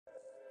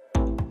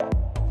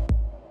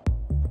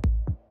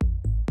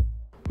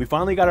We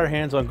finally got our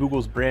hands on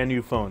Google's brand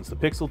new phones, the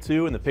Pixel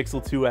 2 and the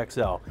Pixel 2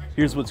 XL.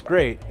 Here's what's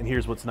great and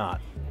here's what's not.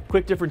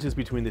 Quick differences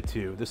between the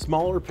two. The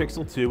smaller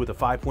Pixel 2 with a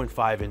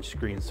 5.5-inch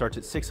screen starts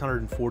at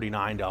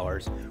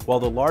 $649, while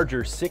the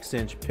larger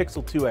 6-inch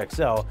Pixel 2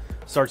 XL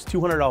starts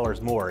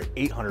 $200 more at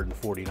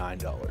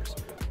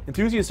 $849.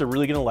 Enthusiasts are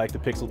really going to like the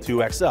Pixel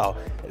 2 XL.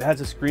 It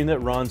has a screen that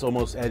runs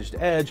almost edge to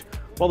edge,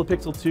 while the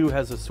Pixel 2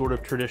 has a sort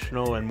of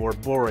traditional and more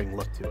boring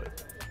look to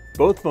it.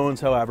 Both phones,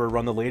 however,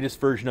 run the latest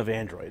version of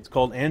Android. It's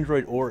called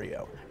Android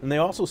Oreo, and they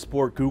also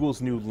sport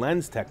Google's new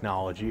Lens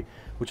technology,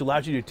 which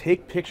allows you to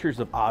take pictures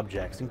of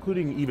objects,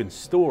 including even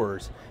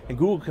stores, and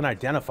Google can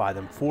identify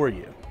them for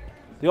you.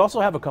 They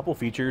also have a couple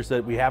features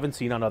that we haven't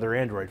seen on other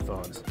Android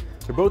phones.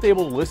 They're both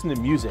able to listen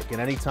to music at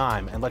any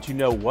time and let you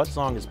know what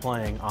song is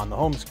playing on the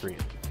home screen.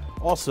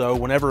 Also,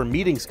 whenever a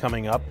meeting's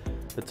coming up,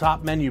 the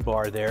top menu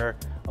bar there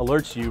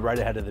alerts you right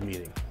ahead of the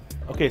meeting.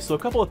 Okay, so a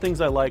couple of things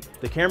I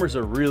like. The cameras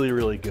are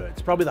really good.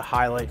 It's probably the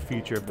highlight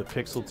feature of the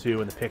Pixel 2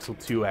 and the Pixel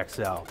 2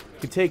 XL. You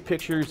can take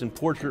pictures in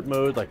portrait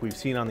mode like we've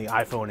seen on the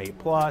iPhone 8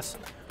 Plus,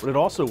 but it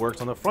also works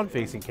on the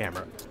front-facing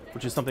camera,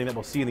 which is something that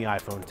we'll see in the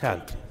iPhone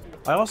 10.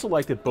 I also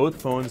like that both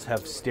phones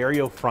have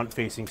stereo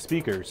front-facing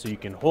speakers, so you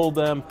can hold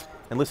them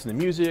and listen to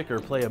music or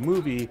play a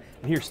movie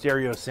and hear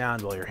stereo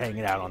sound while you're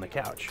hanging out on the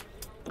couch.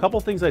 A couple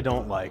things I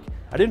don't like.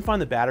 I didn't find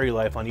the battery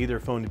life on either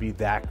phone to be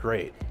that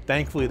great.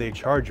 Thankfully, they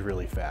charge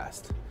really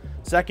fast.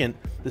 Second,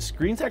 the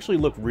screens actually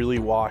look really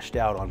washed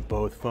out on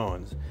both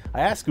phones.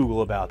 I asked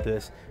Google about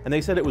this, and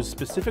they said it was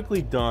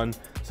specifically done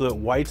so that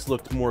whites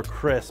looked more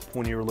crisp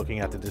when you were looking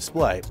at the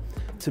display.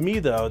 To me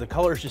though, the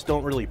colors just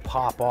don't really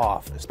pop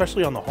off,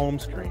 especially on the home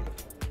screen.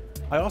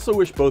 I also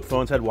wish both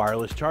phones had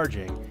wireless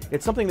charging.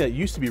 It's something that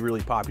used to be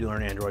really popular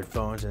in Android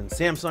phones, and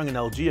Samsung and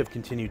LG have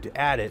continued to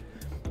add it,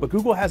 but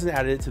Google hasn't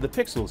added it to the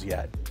Pixels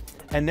yet.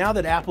 And now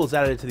that Apple's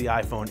added it to the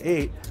iPhone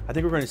 8, I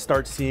think we're going to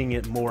start seeing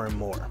it more and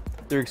more.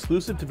 They're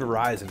exclusive to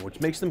Verizon,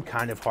 which makes them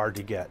kind of hard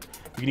to get.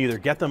 You can either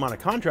get them on a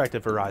contract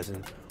at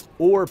Verizon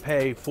or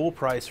pay full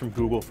price from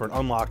Google for an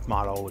unlocked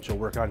model, which will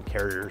work on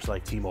carriers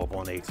like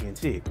T-Mobile and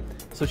AT&T.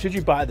 So should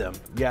you buy them?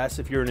 Yes,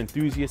 if you're an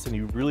enthusiast and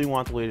you really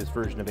want the latest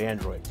version of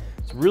Android.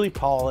 It's really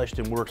polished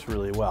and works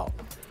really well.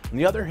 On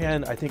the other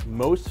hand, I think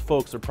most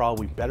folks are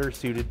probably better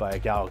suited by a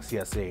Galaxy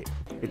S8.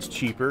 It's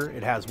cheaper,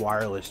 it has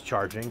wireless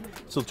charging,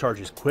 still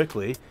charges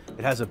quickly,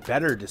 it has a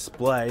better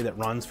display that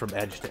runs from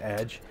edge to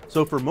edge.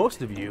 So for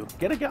most of you,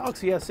 get a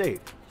Galaxy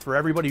S8. For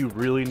everybody who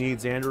really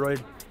needs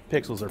Android,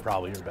 Pixels are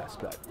probably your best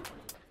bet.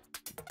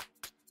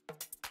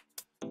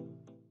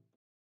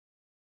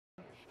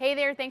 Hey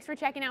there, thanks for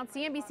checking out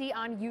CNBC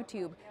on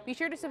YouTube. Be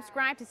sure to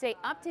subscribe to stay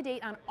up to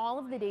date on all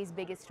of the day's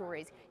biggest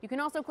stories. You can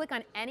also click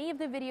on any of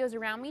the videos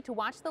around me to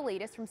watch the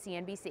latest from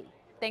CNBC.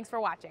 Thanks for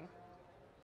watching.